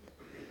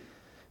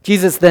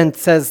 Jesus then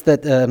says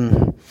that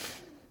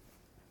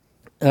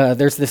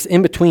there's this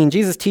in-between.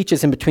 Jesus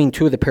teaches in between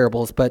 2 of the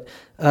parables, but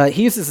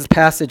he uses this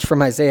passage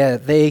from Isaiah.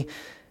 They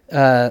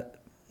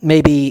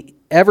may be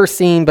ever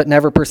seeing but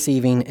never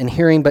perceiving, and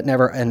hearing but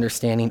never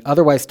understanding.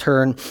 Otherwise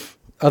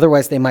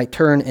they might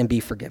turn and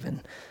be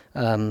forgiven.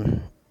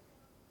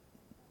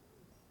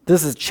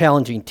 This is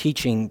challenging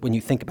teaching when you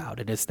think about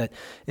it, is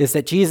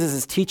that Jesus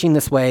is teaching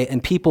this way,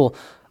 and people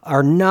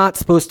are not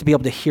supposed to be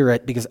able to hear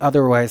it because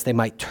otherwise they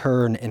might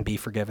turn and be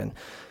forgiven.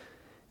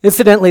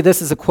 Incidentally,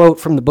 this is a quote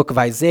from the book of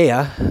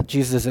Isaiah.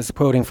 Jesus is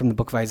quoting from the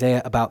book of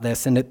Isaiah about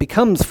this, and it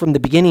becomes from the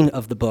beginning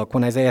of the book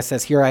when Isaiah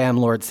says, "Here I am,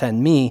 Lord,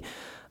 send me."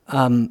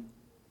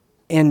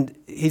 And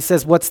he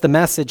says, what's the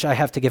message I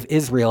have to give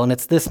Israel? And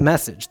it's this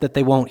message that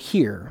they won't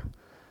hear,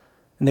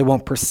 and they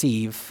won't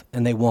perceive,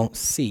 and they won't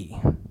see.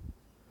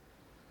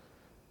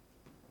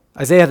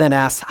 Isaiah then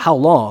asks, how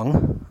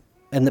long?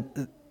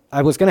 And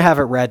I was going to have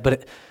it read,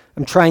 but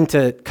I'm trying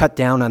to cut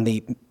down on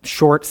the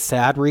short,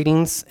 sad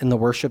readings in the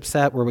worship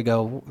set where we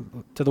go,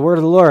 to the word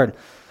of the Lord,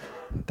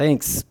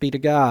 thanks be to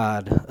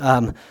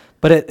God.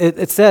 But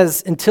it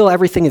says, until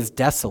everything is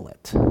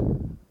desolate.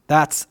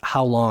 That's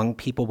how long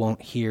people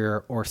won't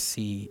hear or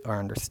see or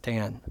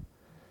understand.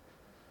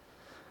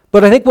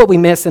 But I think what we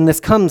miss, and this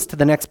comes to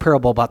the next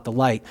parable about the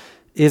light,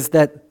 is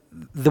that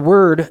the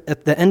word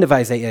at the end of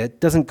Isaiah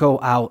doesn't go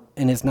out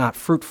and is not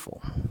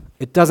fruitful.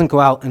 It doesn't go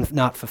out and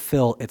not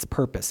fulfill its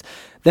purpose.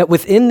 That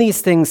within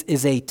these things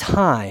is a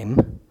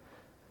time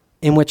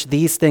in which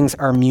these things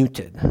are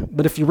muted.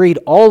 But if you read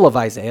all of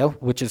Isaiah,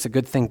 which is a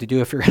good thing to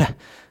do if you're going to,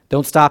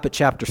 don't stop at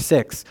chapter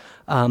 6,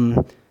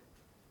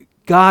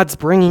 God's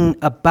bringing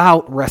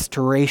about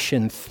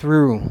restoration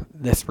through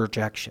this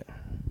rejection.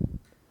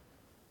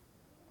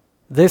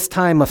 This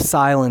time of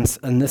silence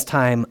and this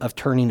time of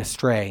turning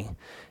astray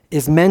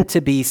is meant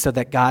to be so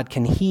that God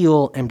can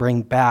heal and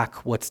bring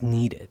back what's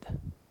needed.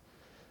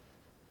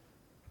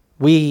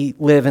 We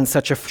live in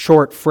such a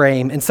short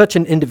frame, in such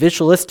an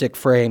individualistic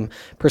frame,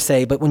 per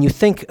se, but when you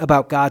think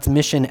about God's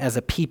mission as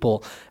a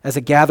people, as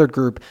a gathered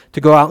group, to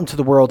go out into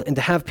the world and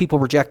to have people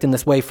reject in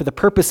this way for the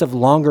purpose of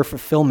longer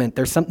fulfillment,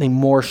 there's something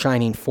more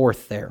shining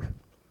forth there.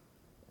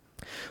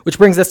 Which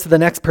brings us to the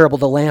next parable,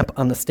 the lamp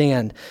on the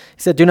stand.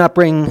 He said, do not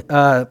bring,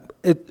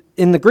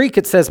 in the Greek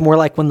it says more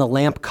like when the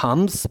lamp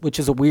comes, which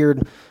is a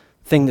weird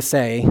thing to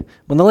say.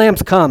 When the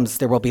lamp comes,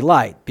 there will be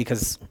light,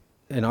 because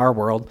in our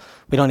world,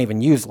 we don't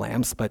even use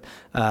lamps, but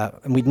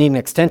and we'd need an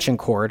extension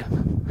cord.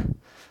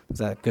 Is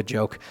that a good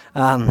joke?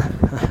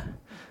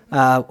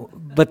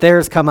 But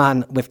theirs come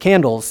on with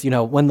candles. You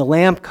know, when the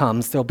lamp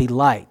comes, there'll be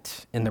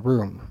light in the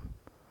room.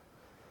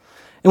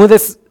 And what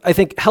this, I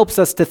think, helps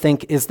us to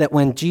think is that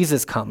when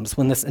Jesus comes,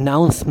 when this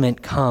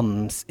announcement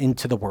comes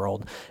into the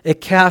world, it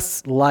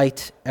casts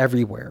light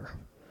everywhere.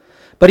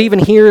 But even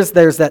here,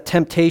 there's that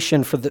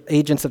temptation for the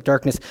agents of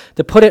darkness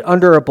to put it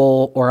under a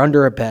bowl or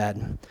under a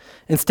bed.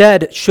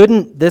 Instead,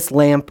 shouldn't this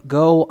lamp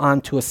go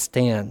onto a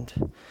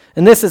stand?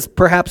 And this is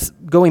perhaps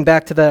going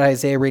back to that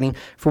Isaiah reading,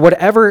 for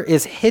whatever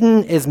is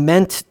hidden is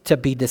meant to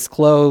be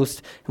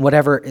disclosed, and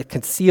whatever is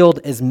concealed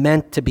is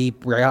meant to be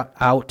brought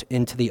out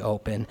into the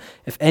open.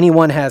 If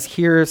anyone has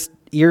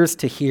ears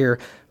to hear,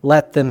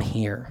 let them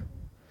hear.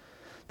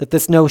 That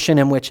this notion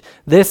in which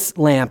this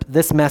lamp,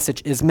 this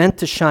message, is meant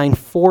to shine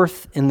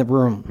forth in the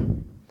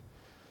room.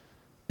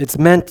 It's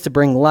meant to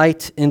bring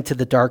light into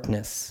the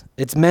darkness.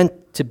 It's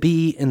meant to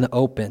be in the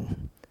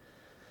open.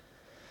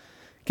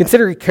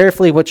 Consider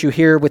carefully what you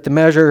hear. With the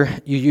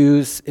measure you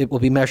use, it will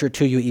be measured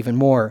to you even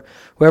more.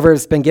 Whoever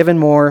has been given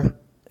more,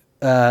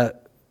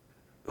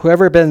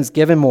 whoever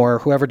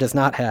does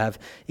not have,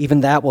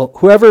 even that will,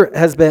 whoever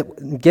has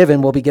been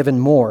given will be given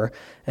more,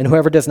 and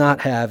whoever does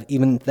not have,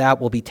 even that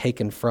will be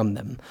taken from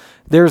them.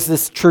 There's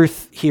this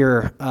truth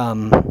here,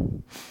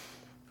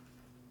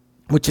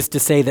 which is to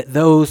say that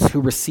those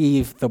who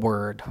receive the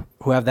word,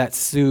 who have that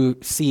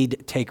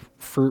seed take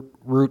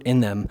root in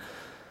them,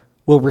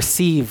 will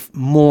receive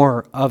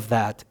more of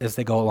that as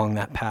they go along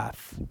that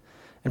path.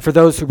 And for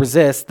those who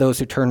resist, those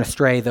who turn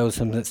astray, those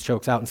whom this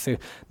chokes out, and so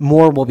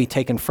more will be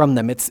taken from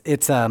them. It's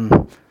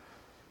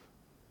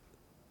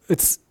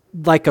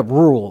like a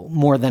rule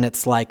more than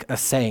it's like a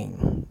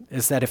saying,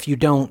 is that if you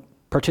don't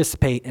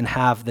participate and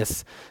have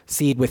this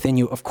seed within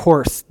you, of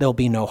course there'll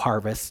be no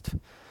harvest.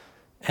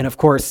 And of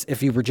course,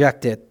 if you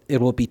reject it,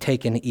 it will be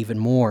taken even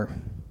more.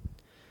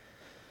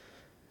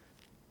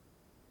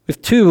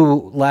 With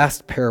 2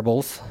 last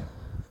parables,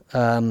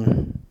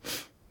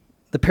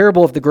 The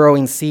parable of the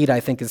growing seed, I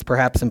think, is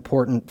perhaps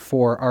important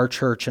for our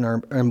church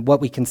and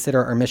what we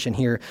consider our mission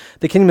here.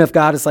 The kingdom of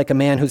God is like a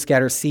man who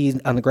scatters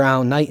seed on the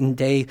ground night and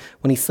day.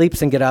 When he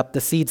sleeps and get up,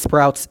 the seed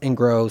sprouts and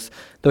grows,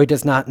 though he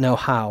does not know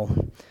how.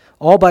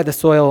 All by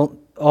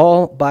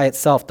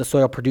itself, the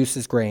soil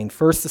produces grain.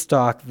 First the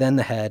stalk, then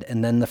the head,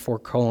 and then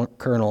the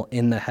kernel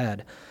in the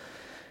head.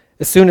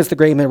 As soon as the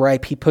grain is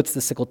ripe, he puts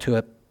the sickle to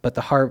it,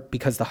 but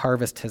because the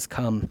harvest has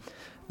come.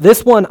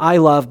 This one I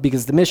love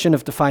because the mission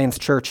of Defiance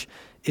Church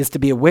is to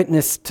be a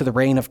witness to the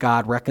reign of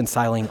God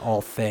reconciling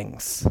all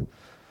things.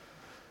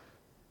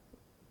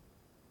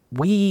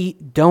 We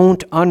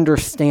don't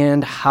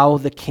understand how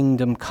the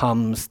kingdom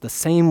comes the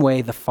same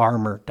way the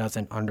farmer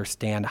doesn't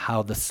understand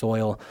how the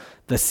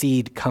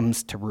seed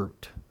comes to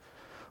root.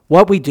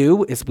 What we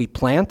do is we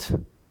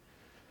plant,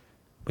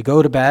 we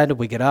go to bed,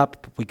 we get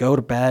up, we go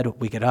to bed,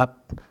 we get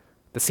up.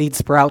 The seed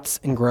sprouts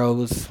and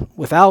grows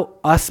without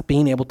us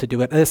being able to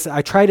do it.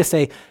 I try to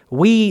say,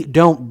 we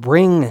don't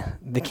bring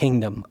the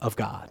kingdom of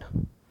God.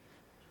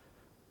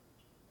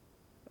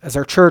 As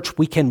our church,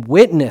 we can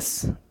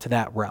witness to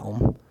that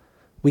realm.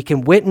 We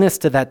can witness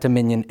to that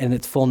dominion and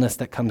its fullness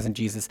that comes in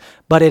Jesus.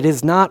 But it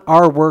is not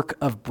our work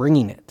of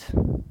bringing it.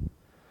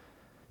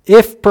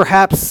 If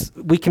perhaps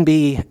we can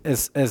be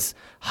as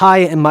high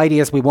and mighty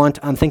as we want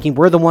on thinking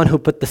we're the one who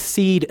put the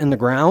seed in the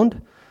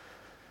ground,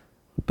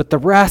 but the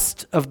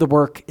rest of the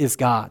work is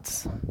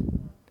God's.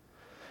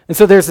 And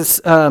so there's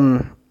this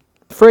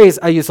phrase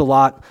I use a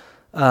lot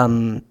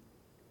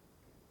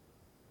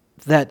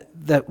that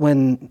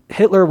when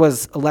Hitler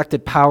was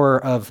elected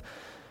power of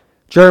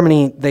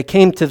Germany, they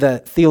came to the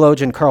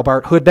theologian Karl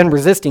Barth, who had been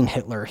resisting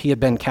Hitler. He had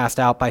been cast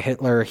out by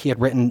Hitler. He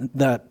had written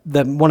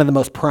one of the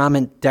most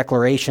prominent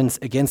declarations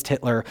against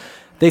Hitler.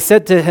 They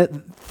said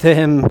to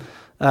him,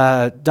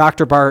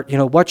 Dr. Barth,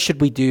 what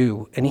should we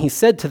do? And he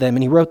said to them,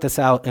 and he wrote this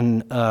out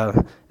in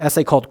an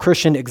essay called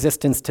Christian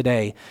Existence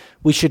Today,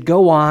 we should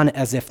go on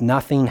as if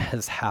nothing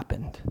has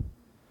happened.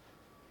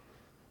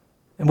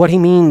 And what he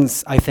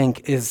means, I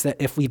think, is that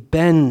if we've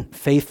been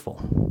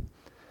faithful,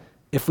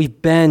 if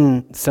we've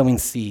been sowing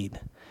seed,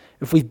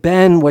 if we've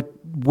been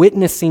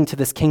witnessing to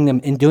this kingdom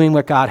and doing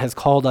what God has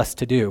called us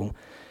to do,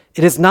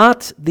 it is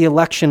not the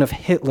election of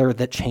Hitler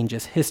that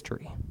changes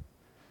history.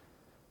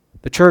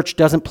 The church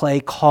doesn't play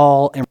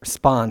call and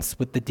response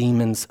with the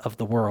demons of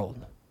the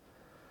world,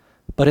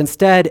 but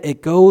instead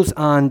it goes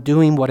on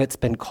doing what it's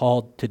been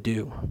called to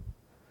do.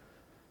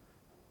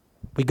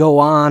 We go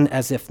on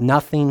as if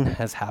nothing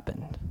has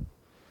happened.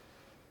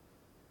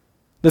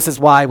 This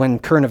is why when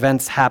current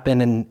events happen,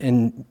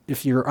 and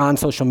if you're on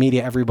social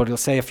media, everybody will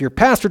say, if your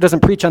pastor doesn't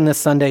preach on this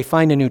Sunday,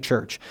 find a new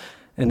church.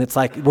 And it's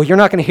like, well, you're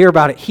not going to hear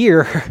about it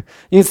here.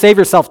 You can save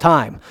yourself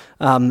time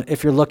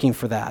if you're looking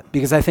for that.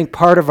 Because I think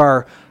part of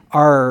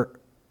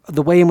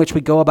the way in which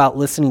we go about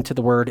listening to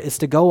the word is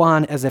to go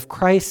on as if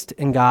Christ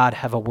and God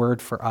have a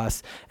word for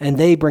us, and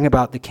they bring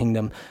about the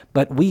kingdom,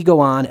 but we go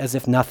on as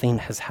if nothing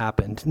has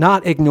happened,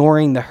 not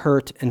ignoring the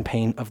hurt and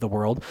pain of the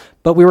world,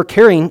 but we were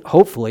caring,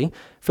 hopefully,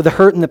 for the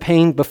hurt and the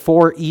pain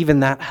before even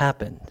that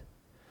happened.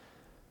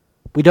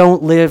 We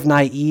don't live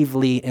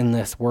naively in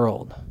this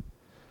world.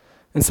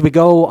 And so we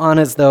go on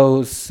as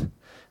those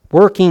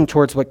working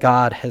towards what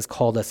God has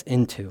called us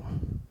into.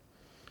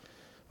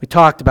 We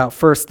talked about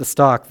first the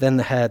stalk, then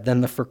the head,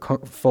 then the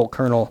full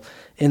kernel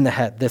in the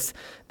head. This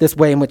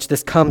way in which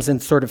this comes in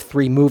sort of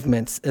three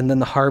movements, and then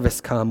the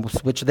harvest comes,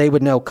 which they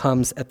would know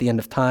comes at the end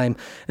of time.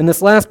 And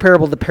this last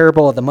parable, the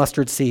parable of the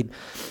mustard seed,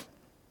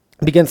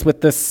 begins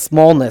with this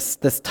smallness,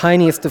 this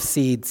tiniest of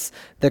seeds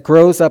that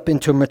grows up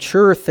into a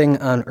mature thing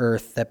on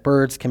earth that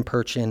birds can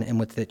perch in and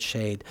with its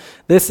shade.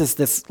 This is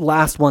this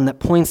last one that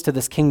points to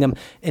this kingdom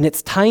in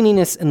its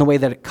tininess in the way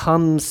that it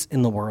comes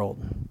in the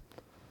world.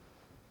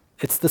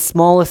 It's the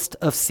smallest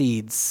of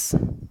seeds,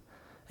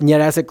 and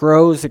yet as it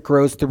grows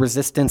through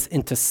resistance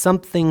into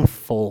something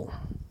full.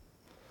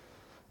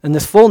 And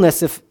this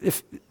fullness,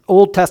 if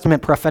Old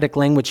Testament prophetic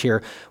language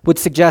here, would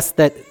suggest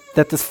that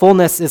this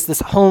fullness is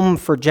this home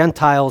for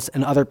Gentiles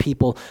and other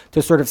people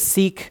to sort of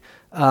seek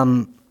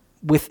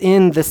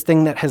within this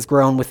thing that has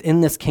grown,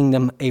 within this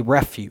kingdom, a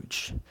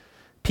refuge.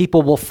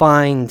 People will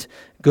find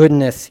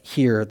goodness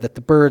here, that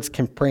the birds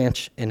can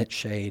branch in its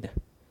shade.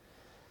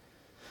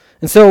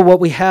 And so what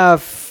we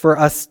have for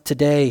us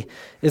today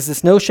is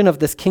this notion of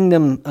this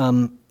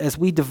kingdom as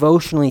we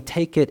devotionally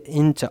take it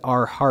into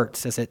our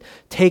hearts, as it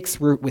takes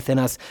root within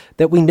us,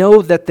 that we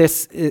know that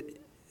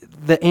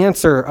the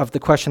answer of the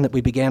question that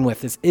we began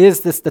with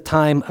is this the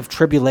time of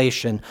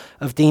tribulation,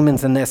 of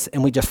demons and this,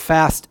 and we just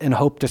fast and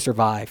hope to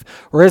survive?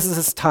 Or is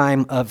this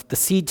time of the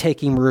seed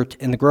taking root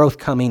and the growth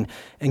coming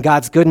and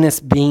God's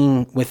goodness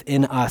being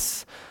within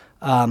us?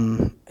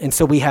 And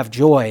so we have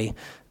joy.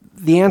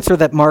 The answer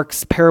that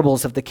marks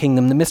parables of the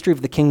kingdom, the mystery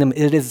of the kingdom,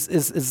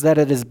 is that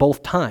it is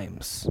both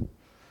times.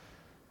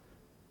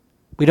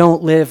 We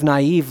don't live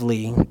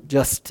naively,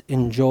 just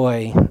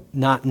enjoy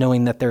not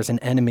knowing that there's an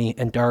enemy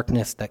and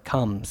darkness that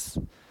comes,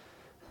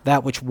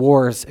 that which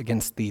wars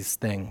against these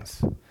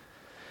things.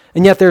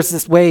 And yet there's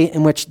this way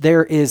in which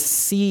there is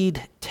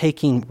seed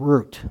taking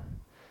root.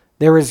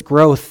 there is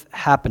growth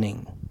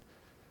happening.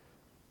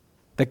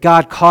 That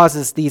God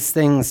causes these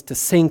things to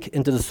sink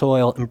into the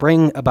soil and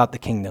bring about the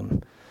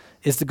kingdom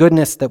is the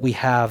goodness that we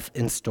have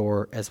in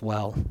store as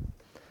well.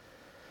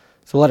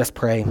 So let us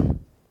pray.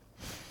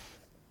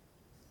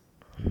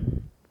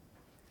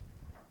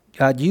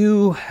 God,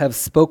 you have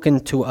spoken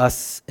to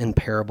us in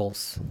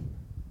parables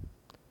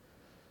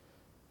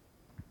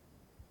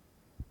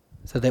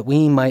so that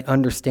we might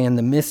understand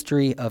the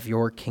mystery of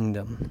your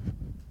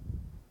kingdom.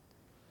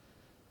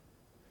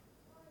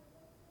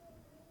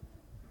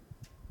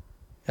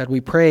 God,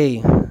 we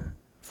pray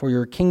for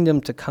your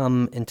kingdom to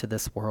come into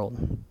this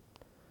world.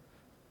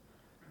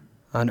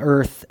 On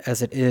earth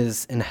as it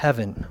is in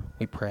heaven,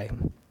 we pray.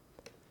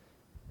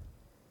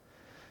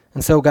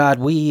 And so, God,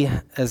 we,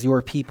 as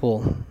your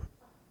people,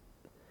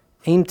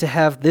 aim to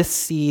have this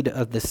seed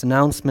of this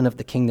announcement of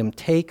the kingdom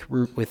take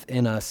root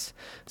within us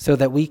so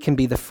that we can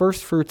be the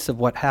first fruits of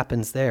what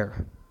happens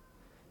there.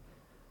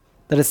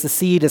 That as the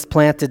seed is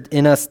planted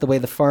in us the way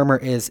the farmer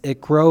is,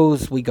 it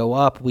grows, we go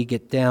up, we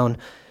get down,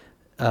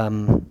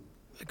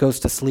 it goes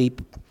to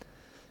sleep,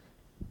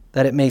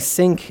 that it may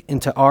sink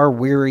into our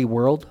weary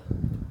world,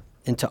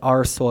 into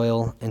our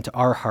soil, into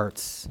our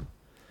hearts,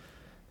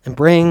 and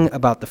bring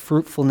about the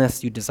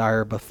fruitfulness you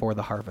desire before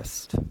the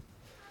harvest.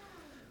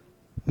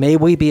 May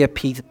we be a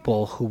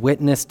people who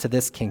witness to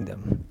this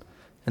kingdom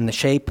in the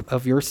shape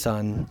of your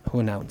Son who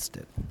announced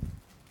it.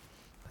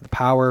 By the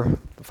power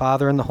of the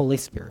Father and the Holy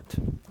Spirit.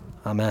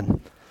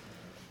 Amen.